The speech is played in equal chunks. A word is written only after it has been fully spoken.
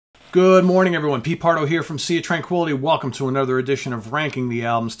Good morning, everyone. Pete Pardo here from Sea of Tranquility. Welcome to another edition of Ranking the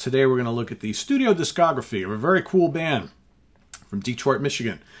Albums. Today we're going to look at the studio discography of a very cool band from Detroit,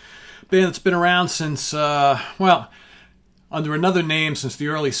 Michigan. Band that's been around since, under another name since the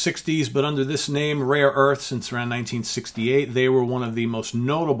early 60s, but under this name, Rare Earth, since around 1968. They were one of the most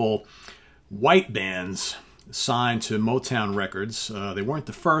notable white bands signed to Motown Records. They weren't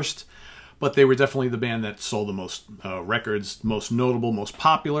the first, but they were definitely the band that sold the most records, most notable, most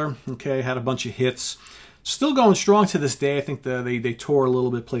popular. Okay, had a bunch of hits. Still going strong to this day. I think they tour a little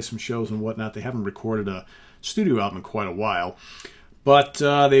bit, play some shows and whatnot. They haven't recorded a studio album in quite a while. But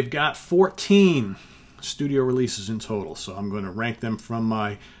they've got 14 studio releases in total. So I'm going to rank them from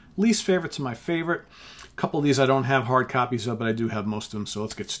my least favorite to my favorite. A couple of these I don't have hard copies of, but I do have most of them. So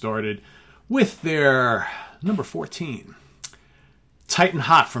let's get started with their number 14. Tight and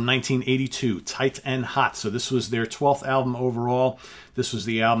Hot from 1982. Tight and Hot. So this was their 12th album overall. This was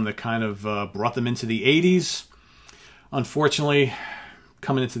the album that kind of brought them into the 80s. Unfortunately,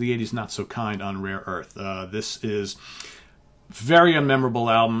 coming into the 80s, not so kind on Rare Earth. This is very unmemorable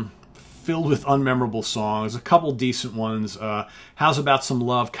album, filled with unmemorable songs. A couple decent ones. How's About Some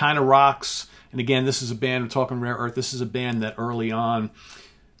Love kind of rocks. And again, this is a band, we're talking Rare Earth, this is a band that early on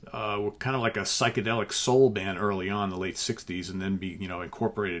were kind of like a psychedelic soul band early on, the late 60s, and then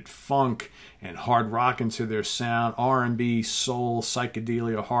incorporated funk and hard rock into their sound, R&B, soul,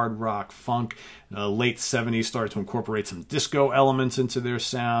 psychedelia, hard rock, funk. Late 70s started to incorporate some disco elements into their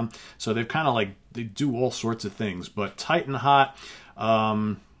sound. So they've kind of they do all sorts of things. But Tight and Hot,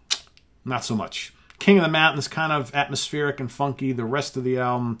 not so much. King of the Mountains, kind of atmospheric and funky. The rest of the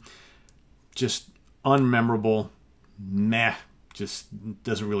album, just unmemorable, meh. Just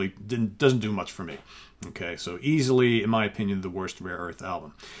doesn't do much for me. Okay, so easily, in my opinion, the worst Rare Earth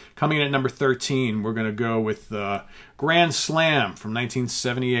album. Coming in at number 13, we're going to go with Grand Slam from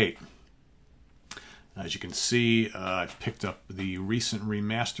 1978. As you can see, I've picked up the recent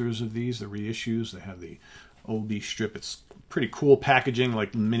remasters of these, the reissues. They have the OB strip. It's pretty cool packaging,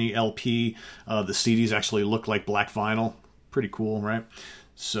 like mini LP. The CDs actually look like black vinyl. Pretty cool, right?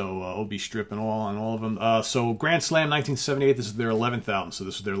 So OB strip and all on all of them. So Grand Slam 1978, this is their 11th album. So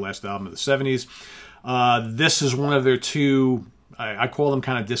this is their last album of the 70s. This is one of their two, I call them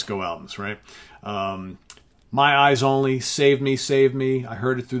kind of disco albums, right? My Eyes Only, Save Me, Save Me. I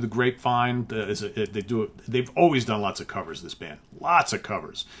heard it through the grapevine. They've always done lots of covers, this band. Lots of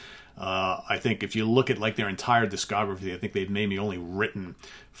covers. I think if you look at their entire discography, I think they've maybe only written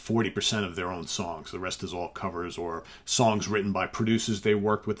 40% of their own songs. The rest is all covers or songs written by producers they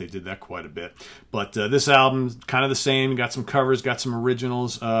worked with. They did that quite a bit. But this album, kind of the same. Got some covers, got some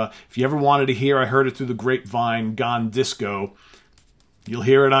originals. If you ever wanted to hear I Heard It Through the Grapevine, Gone Disco, you'll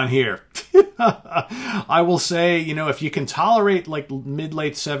hear it on here. I will say, if you can tolerate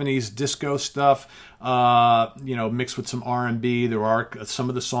mid-late 70s disco stuff, mixed with some R&B, there are some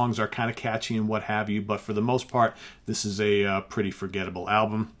of the songs are kind of catchy and what have you, but for the most part, this is a pretty forgettable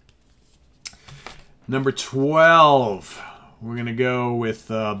album. Number 12, we're going to go with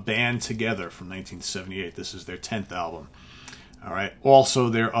Band Together from 1978. This is their 10th album. All right, also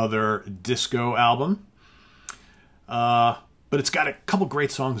their other disco album. But it's got a couple great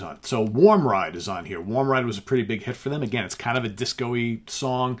songs on it. So Warm Ride is on here. Warm Ride was a pretty big hit for them. Again, it's kind of a disco-y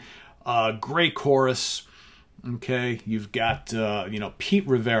song. Great chorus. Okay, you've got, Pete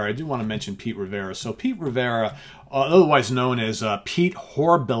Rivera. I do want to mention Pete Rivera. So Pete Rivera, otherwise known as Pete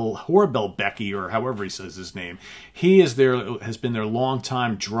Horbelbecky, or however he says his name, he has been their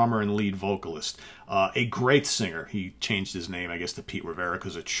longtime drummer and lead vocalist. A great singer. He changed his name, I guess, to Pete Rivera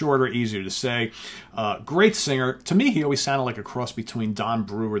because it's shorter, easier to say. Great singer. To me, he always sounded like a cross between Don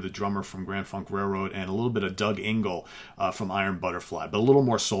Brewer, the drummer from Grand Funk Railroad, and a little bit of Doug Ingle from Iron Butterfly, but a little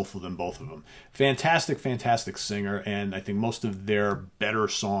more soulful than both of them. Fantastic, fantastic singer, and I think most of their better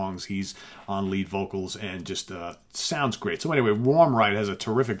songs, he's on lead vocals and just sounds great. So anyway, Warm Ride has a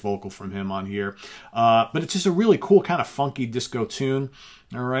terrific vocal from him on here. But it's just a really cool kind of funky disco tune.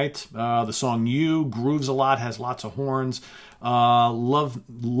 All right. The song You grooves a lot, has lots of horns.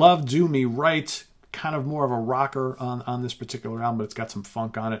 Love Do Me Right, kind of more of a rocker on this particular album, but it's got some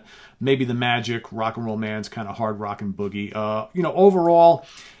funk on it. Maybe The Magic, Rock and Roll Man's kind of hard rock and boogie. Overall,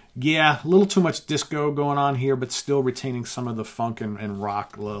 yeah, a little too much disco going on here, but still retaining some of the funk and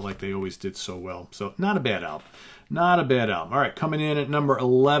rock like they always did so well. So not a bad album. Not a bad album. All right, coming in at number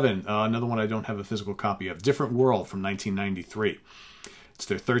 11, another one I don't have a physical copy of, Different World from 1993. It's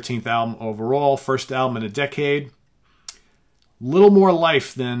their 13th album overall, first album in a decade. Little more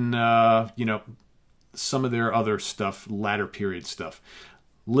life than, some of their other stuff, latter period stuff.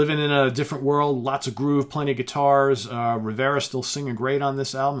 living in a different world, lots of groove, plenty of guitars. Rivera still singing great on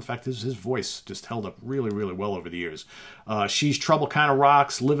this album. In fact, his voice just held up really, really well over the years. She's Trouble kind of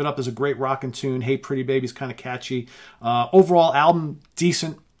rocks. Live It Up is a great rockin' tune. Hey Pretty Baby's kind of catchy. Overall album,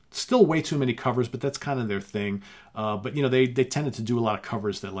 decent. Still way too many covers, but that's kind of their thing. But, you know, they tended to do a lot of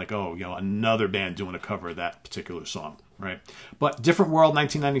covers that like, oh, you know, another band doing a cover of that particular song, right? But Different World,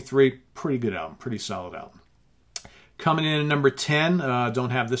 1993, pretty good album, pretty solid album. Coming in at number 10, don't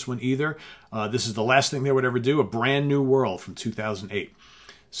have this one either. This is the last thing they would ever do, A Brand New World from 2008.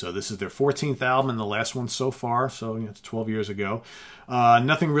 So this is their 14th album and the last one so far, so you know, it's 12 years ago.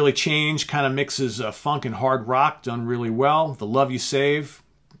 Nothing really changed, kind of mixes funk and hard rock, done really well. The Love You Save,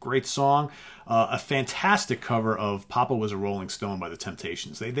 great song. A fantastic cover of Papa Was a Rolling Stone by the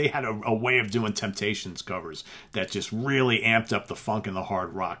Temptations. They had a way of doing Temptations covers that just really amped up the funk and the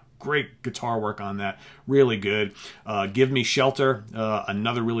hard rock. Great guitar work on that. Really good. Give Me Shelter,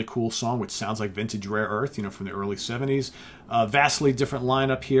 another really cool song, which sounds like vintage Rare Earth, you know, from the early 70s. Vastly different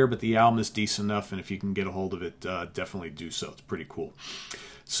lineup here, but the album is decent enough, and if you can get a hold of it, definitely do so. It's pretty cool.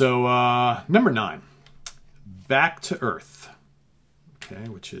 So, number 9, Back to Earth. Okay,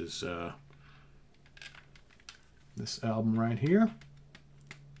 which is this album right here.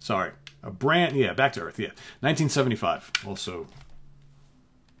 Sorry, Back to Earth, yeah. 1975. Also,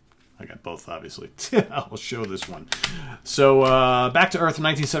 I got both, obviously. I'll show this one. So, Back to Earth,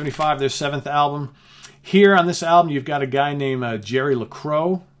 1975, their 7th album. Here on this album, you've got a guy named Jerry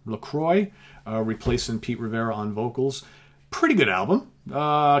LaCroix replacing Pete Rivera on vocals. Pretty good album.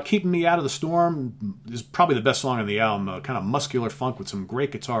 Keeping Me Out of the Storm is probably the best song on the album. Kind of muscular funk with some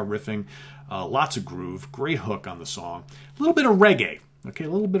great guitar riffing. Lots of groove. Great hook on the song. A little bit of reggae. Okay, a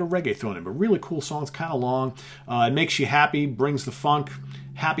little bit of reggae thrown in, but really cool song. It's kind of long. It makes you happy, brings the funk.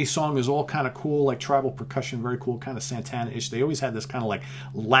 Happy song is all kind of cool, like tribal percussion, very cool, kind of Santana-ish. They always had this kind of like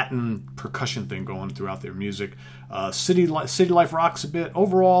Latin percussion thing going throughout their music. City Life rocks a bit.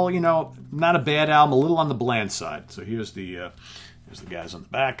 Overall, you know, not a bad album, a little on the bland side. So here's the guys on the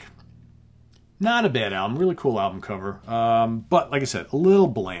back. Not a bad album, really cool album cover. But like I said, a little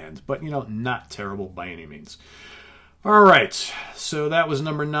bland, but you know, not terrible by any means. All right, so that was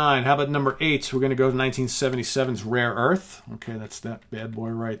number 9. How about number 8? We're going to go to 1977's Rare Earth. Okay, that's that bad boy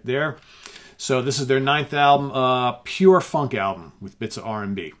right there. So this is their 9th album, pure funk album with bits of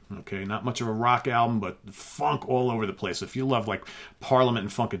R&B. Okay, not much of a rock album, but funk all over the place. If you love like Parliament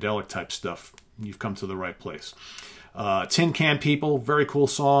and Funkadelic type stuff, you've come to the right place. Tin Can People, very cool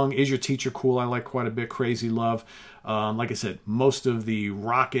song. Is Your Teacher cool? I like quite a bit. Crazy Love. Like I said, most of the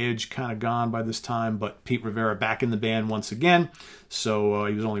rock edge kind of gone by this time, but Pete Rivera back in the band once again. So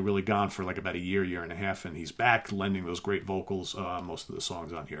he was only really gone for like about a year and a half, and he's back lending those great vocals on most of the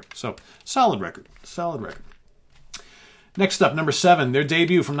songs on here. So solid record, solid record. Next up, number 7, their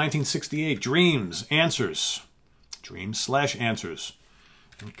debut from 1968, Dreams, Answers. Dreams/Answers.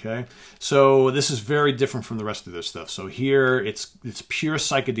 Okay, so this is very different from the rest of their stuff. So here it's pure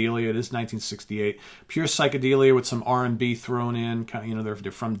psychedelia. It is 1968, pure psychedelia with some R&B thrown in. Kind of, you know,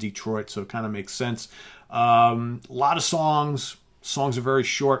 they're from Detroit, so it kind of makes sense. A lot of songs. Songs are very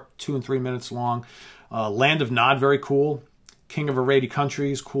short, 2 and 3 minutes long. Land of Nod, very cool. King of Arady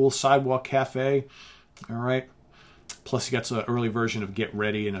Countries, cool. Sidewalk Cafe. All right. Plus, you got an early version of Get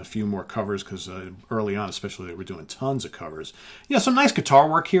Ready and a few more covers because early on, especially, they were doing tons of covers. Yeah, some nice guitar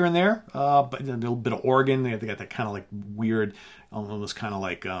work here and there, but a little bit of organ. They got that kind of like weird, almost kind of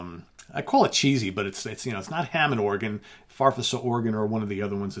like I call it cheesy, but it's you know, it's not Hammond organ, Farfisa organ, or one of the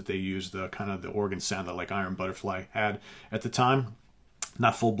other ones that they used. Kind of the organ sound that like Iron Butterfly had at the time.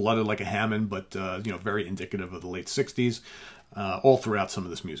 Not full-blooded like a Hammond, but you know, very indicative of the late 60s. All throughout some of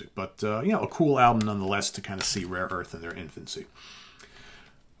this music. But, you know, a cool album nonetheless to kind of see Rare Earth in their infancy.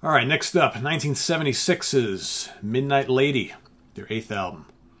 All right, next up, 1976's Midnight Lady, their 8th album.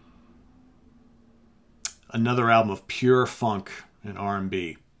 Another album of pure funk and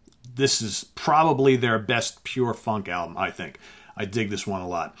R&B. This is probably their best pure funk album, I think. I dig this one a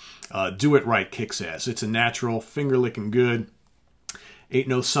lot. Do It Right kicks ass. It's a natural, finger-licking good. Ain't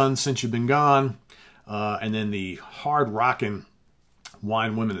No Sun Since You've Been Gone. And then the hard rockin'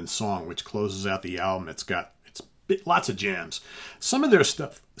 Wine, Women, and Song, which closes out the album. It's lots of jams. Some of their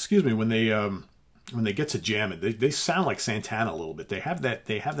stuff, excuse me, when they get to jam it, they sound like Santana a little bit. They have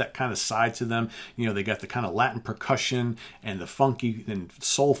that kind of side to them. You know, they got the kind of Latin percussion and the funky and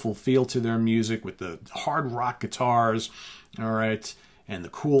soulful feel to their music with the hard rock guitars. All right. And the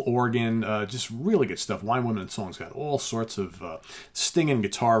cool organ, just really good stuff. Wine, Women, and Song's got all sorts of stinging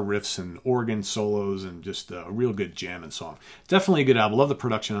guitar riffs and organ solos and just a real good jamming song. Definitely a good album. Love the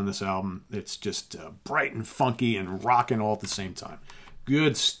production on this album. It's just bright and funky and rocking all at the same time.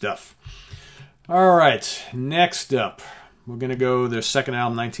 Good stuff. All right, next up, we're going to go their second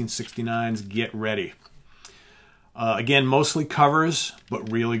album, 1969's Get Ready. Again, mostly covers,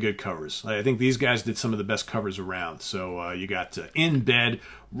 but really good covers. I think these guys did some of the best covers around. So you got In Bed,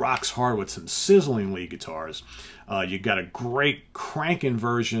 rocks hard with some sizzling lead guitars. You got a great cranking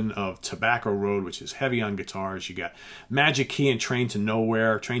version of Tobacco Road, which is heavy on guitars. You got Magic Key and Train to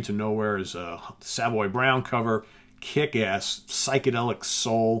Nowhere. Train to Nowhere is a Savoy Brown cover. Kick-ass psychedelic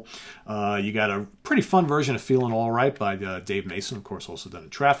soul. You got a pretty fun version of Feeling All Right by Dave Mason, of course, also done in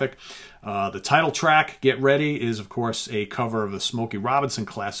Traffic. The title track, Get Ready, is, of course, a cover of a Smokey Robinson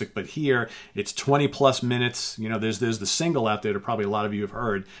classic, but here it's 20-plus minutes. You know, there's the single out there that probably a lot of you have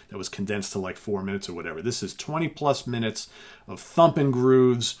heard that was condensed to like 4 minutes or whatever. This is 20-plus minutes of thumping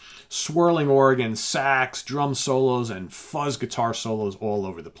grooves, swirling organ, sax, drum solos, and fuzz guitar solos all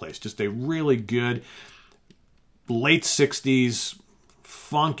over the place. Just a really good late 60s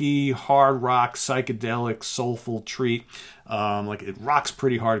funky hard rock psychedelic soulful treat. Like, it rocks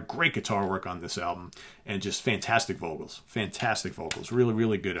pretty hard. Great guitar work on this album, and just fantastic vocals. Really,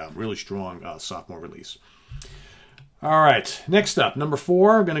 really good album. Really strong sophomore release. All right, next up, number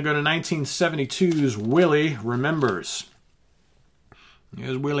 4, we're going to go to 1972's Willie Remembers.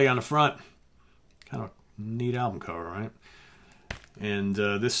 Here's Willie on the front. Kind of neat album cover, right? And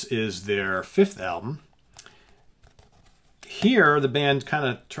this is their 5th album. Here, the band kind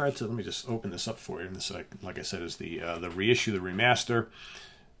of tried to, let me just open this up for you. And this, like I said, is the reissue, the remaster.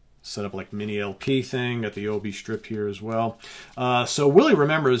 Set up like mini LP thing. Got the OB strip here as well. So Willie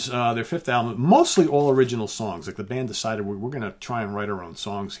Remembers, their 5th album, mostly all original songs. Like, the band decided we're going to try and write our own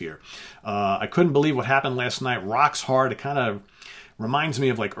songs here. I couldn't believe what happened last night. Rocks hard. It kind of reminds me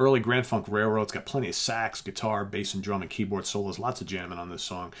of like early Grand Funk Railroad. It's got plenty of sax, guitar, bass, and drum, and keyboard solos. Lots of jamming on this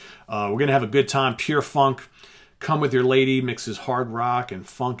song. We're going to have a good time. Pure funk. Come With Your Lady mixes hard rock and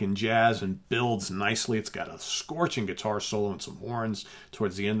funk and jazz and builds nicely. It's got a scorching guitar solo and some horns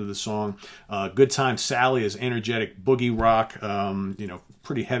towards the end of the song. Good Time Sally is energetic boogie rock. You know,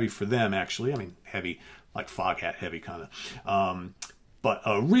 pretty heavy for them, actually. I mean, heavy, like Foghat heavy kind of. But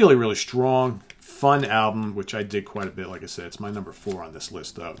a really, really strong, fun album, which I dig quite a bit. Like I said, it's my number 4 on this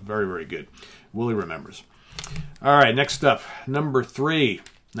list. Very, very good. Willie Remembers. All right, next up, number 3,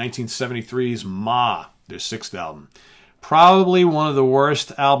 1973's Ma, their 6th album. Probably one of the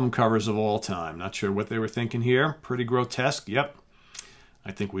worst album covers of all time. Not sure what they were thinking here. Pretty grotesque, yep.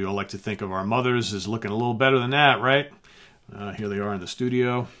 I think we all like to think of our mothers as looking a little better than that, right? Here they are in the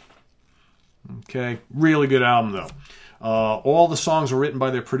studio. Okay, really good album, though. All the songs were written by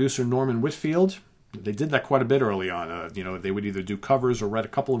their producer, Norman Whitfield. They did that quite a bit early on. You know, they would either do covers or write a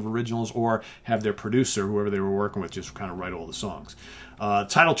couple of originals, or have their producer, whoever they were working with, just kind of write all the songs.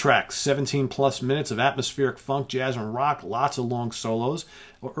 Title track, 17-plus minutes of atmospheric funk, jazz, and rock. Lots of long solos.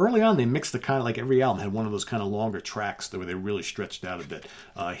 Well, early on, they mixed the kind of, like every album had one of those kind of longer tracks where they really stretched out a bit.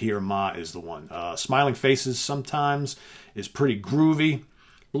 Here, Ma is the one. Smiling Faces sometimes is pretty groovy.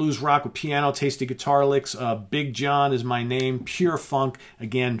 Blues rock with piano, tasty guitar licks. Big John is My Name. Pure funk.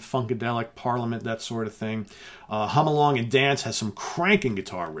 Again, funkadelic, Parliament, that sort of thing. Hum Along and Dance has some cranking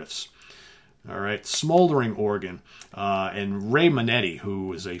guitar riffs. All right, Smoldering organ. And Ray Manetti,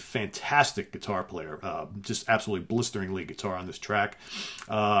 who is a fantastic guitar player. Just absolutely blistering lead guitar on this track.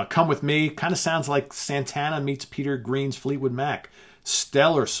 Come With Me kind of sounds like Santana meets Peter Green's Fleetwood Mac.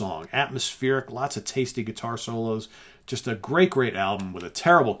 Stellar song. Atmospheric, lots of tasty guitar solos. Just a great, great album with a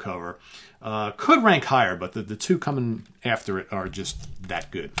terrible cover. Could rank higher, but the 2 coming after it are just that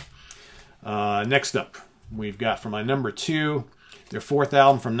good. Next up, we've got for my number 2, their 4th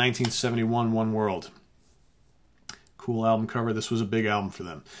album from 1971, One World. Cool album cover. This was a big album for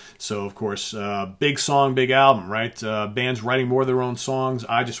them. So, of course, big song, big album, right? Bands writing more of their own songs.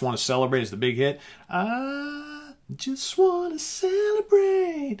 I Just Want to Celebrate is the big hit. I just want to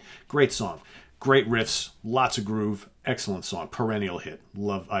celebrate. Great song. Great riffs, lots of groove, excellent song, perennial hit.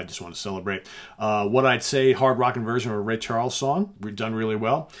 Love I Just Want to Celebrate. What I'd Say, hard rockin' version of a Ray Charles song, done really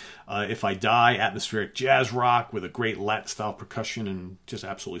well. If I Die, atmospheric jazz rock with a great Latin-style percussion and just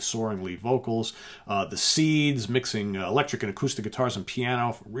absolutely soaring lead vocals. The Seeds, mixing electric and acoustic guitars and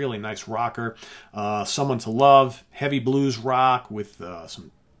piano, really nice rocker. Someone to Love, heavy blues rock with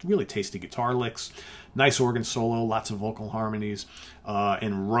some really tasty guitar licks. Nice organ solo, lots of vocal harmonies.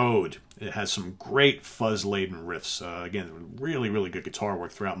 And Road, it has some great fuzz-laden riffs. Again, really, really good guitar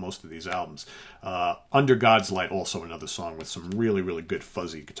work throughout most of these albums. Under God's Light, also another song with some really, really good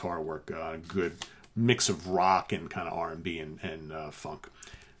fuzzy guitar work. Good mix of rock and kind of R&B and funk.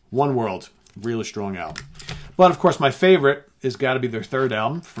 One World, really strong album. But, of course, my favorite has got to be their 3rd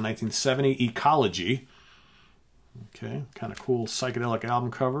album from 1970, Ecology. Okay, kind of cool psychedelic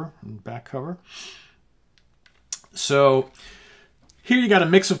album cover and back cover. So here you got a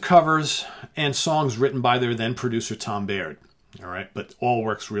mix of covers and songs written by their then producer Tom Baird. All right, but all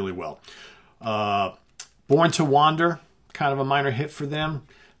works really well. Born to Wander, kind of a minor hit for them.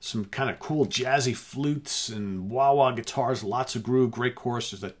 Some kind of cool jazzy flutes and wah-wah guitars, lots of groove, great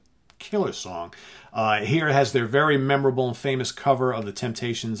chorus. There's a killer song. Here it has their very memorable and famous cover of The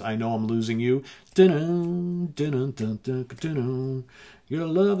Temptations' I Know I'm Losing You. Dun-dun, dun-dun, dun-dun, dun-dun. Your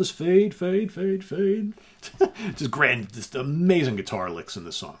love is fade, fade, fade, fade. Just grand, just amazing guitar licks in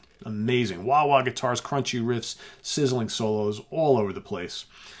this song. Amazing. Wah-wah guitars, crunchy riffs, sizzling solos all over the place.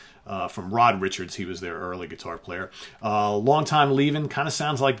 From Rod Richards, he was their early guitar player. Long Time Leavin', kind of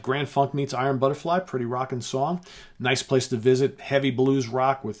sounds like Grand Funk meets Iron Butterfly. Pretty rockin' song. Nice place to visit. Heavy blues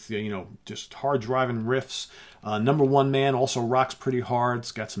rock with, just hard driving riffs. Number One Man also rocks pretty hard.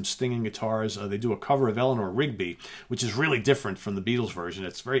 It's got some stinging guitars. They do a cover of Eleanor Rigby, which is really different from the Beatles version.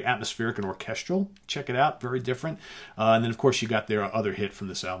 It's very atmospheric and orchestral. Check it out. Very different. And then, of course, you got their other hit from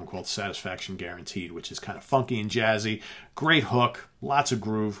this album called Satisfaction Guaranteed, which is kind of funky and jazzy. Great hook. Lots of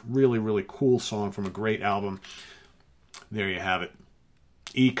groove. Really, really cool song from a great album. There you have it.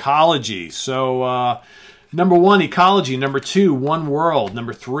 Ecology. So, number 1, Ecology. Number 2, One World.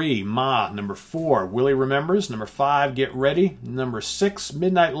 Number 3, Ma. Number 4, Willie Remembers. Number 5, Get Ready. Number 6,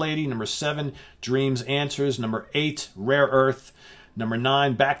 Midnight Lady. Number 7, Dreams Answers. Number 8, Rare Earth. Number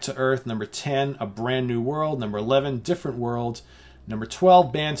 9, Back to Earth. Number 10, A Brand New World. Number 11, Different World. Number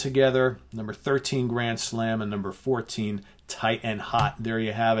 12, Band Together. Number 13, Grand Slam. And number 14, Tight and Hot. There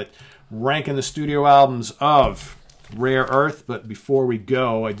you have it. Ranking the studio albums of Rare Earth. But before we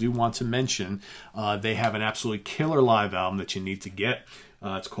go, I do want to mention they have an absolutely killer live album that you need to get.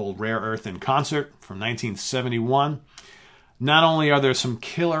 It's called Rare Earth in Concert from 1971. Not only are there some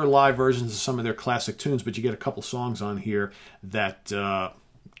killer live versions of some of their classic tunes, but you get a couple songs on here that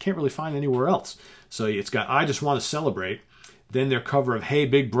can't really find anywhere else. So it's got I Just Want to Celebrate. Then their cover of Hey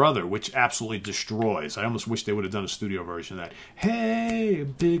Big Brother, which absolutely destroys. I almost wish they would have done a studio version of that. Hey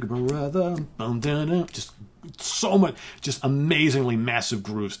Big Brother. Just so much, just amazingly massive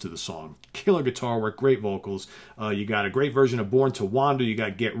grooves to the song. Killer guitar work, great vocals. You got a great version of Born to Wander. You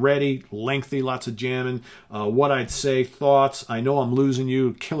got Get Ready, lengthy, lots of jamming. What I'd Say, Thoughts, I Know I'm Losing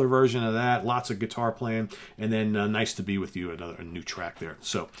You, killer version of that, lots of guitar playing. And then Nice to Be With You, a new track there.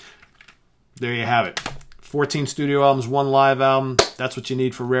 So there you have it. 14 studio albums, 1 live album. That's what you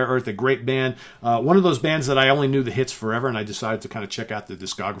need for Rare Earth, a great band. One of those bands that I only knew the hits forever, and I decided to kind of check out the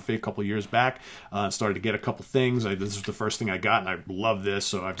discography a couple years back. Started to get a couple things. This was the first thing I got, and I love this,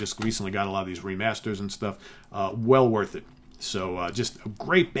 so I've just recently got a lot of these remasters and stuff. Well worth it. So just a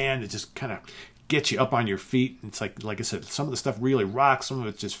great band that just kind of gets you up on your feet. It's like I said, some of the stuff really rocks. Some of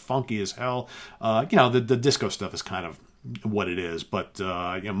it's just funky as hell. The disco stuff is kind of what it is, but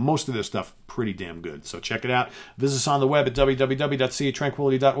most of their stuff pretty damn good. So check it out. Visit us on the web at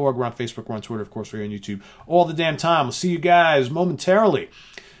www.seatranquility.org. We're on Facebook, we're on Twitter, of course, we're on YouTube all the damn time. We'll see you guys momentarily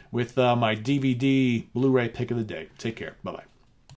with my DVD Blu-ray pick of the day. Take care. Bye-bye.